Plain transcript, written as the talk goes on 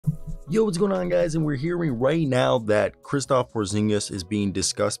Yo, what's going on, guys? And we're hearing right now that Kristaps Porzingis is being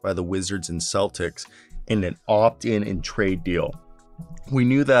discussed by the Wizards and Celtics in an opt-in and trade deal. We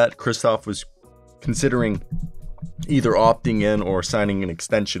knew that Kristaps was considering either opting in or signing an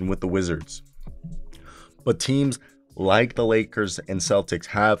extension with the Wizards. But teams like the Lakers and Celtics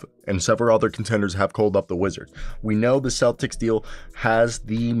have, and several other contenders have called up the Wizards. We know the Celtics deal has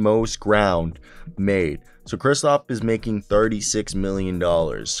the most ground made. So Kristaps is making $36 million.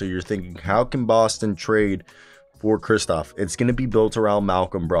 So you're thinking, how can Boston trade for Kristaps? It's going to be built around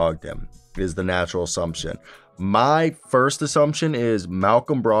Malcolm Brogdon, is the natural assumption. My first assumption is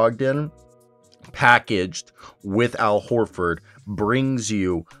Malcolm Brogdon packaged with Al Horford brings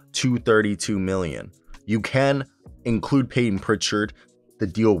you to $32 million. You can include Peyton Pritchard. The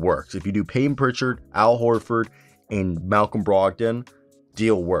deal works. If you do Peyton Pritchard, Al Horford, and Malcolm Brogdon,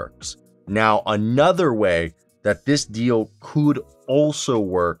 deal works. Now, another way that this deal could also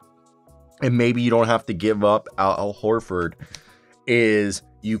work, and maybe you don't have to give up Al Horford, is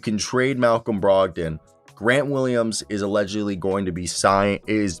you can trade Malcolm Brogdon. Grant Williams is allegedly going to be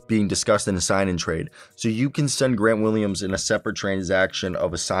being discussed in a sign and trade. So you can send Grant Williams in a separate transaction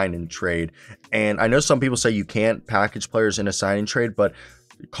of a sign and trade. And I know some people say you can't package players in a sign and trade, but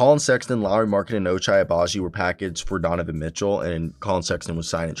Colin Sexton, Lauri Markkanen, and Ochai Agbaji were packaged for Donovan Mitchell, and Colin Sexton was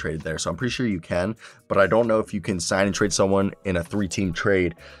signed and traded there. So I'm pretty sure you can, but I don't know if you can sign and trade someone in a 3-team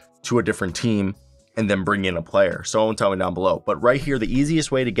trade to a different team and then bring in a player. Someone tell me down below. But right here, the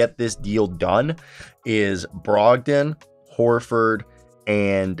easiest way to get this deal done is Brogdon, Horford,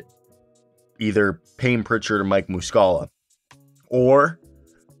 and either Payne Pritchard or Mike Muscala, or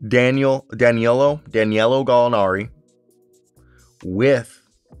Danilo Gallinari with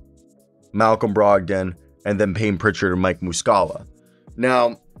Malcolm Brogdon and then Payne Pritchard or Mike Muscala.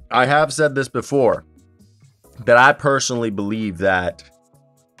 Now, I have said this before, that I personally believe that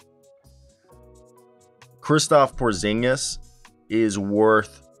Kristaps Porzingis is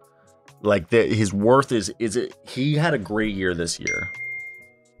worth, his worth is he had a great year this year.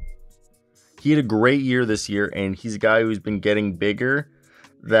 He had a great year this year, and he's a guy who's been getting bigger.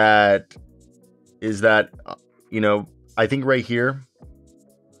 I think right here,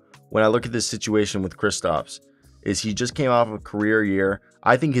 when I look at this situation with Kristaps, is he just came off of a career year.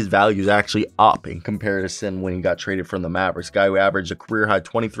 I think his value is actually up in comparison when he got traded from the Mavericks. Guy who averaged a career high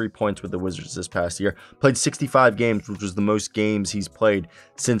 23 points with the Wizards this past year, played 65 games, which was the most games he's played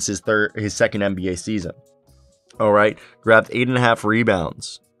since his second NBA season. All right, grabbed 8.5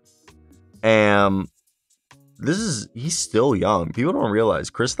 rebounds. And he's still young. People don't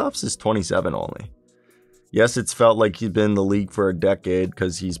realize Kristaps is 27 only. Yes, it's felt like he's been in the league for a decade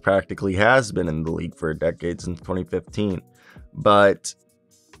because he's practically has been in the league for a decade since 2015. But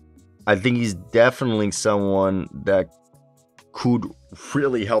I think he's definitely someone that could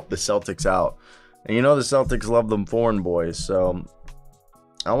really help the Celtics out. And the Celtics love them foreign boys. So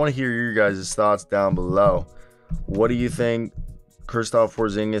I want to hear your guys' thoughts down below. What do you think Kristaps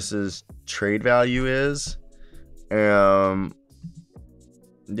Porzingis' trade value is? Yeah,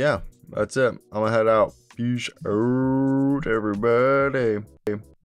 that's it. I'm going to head out. Peace out, everybody.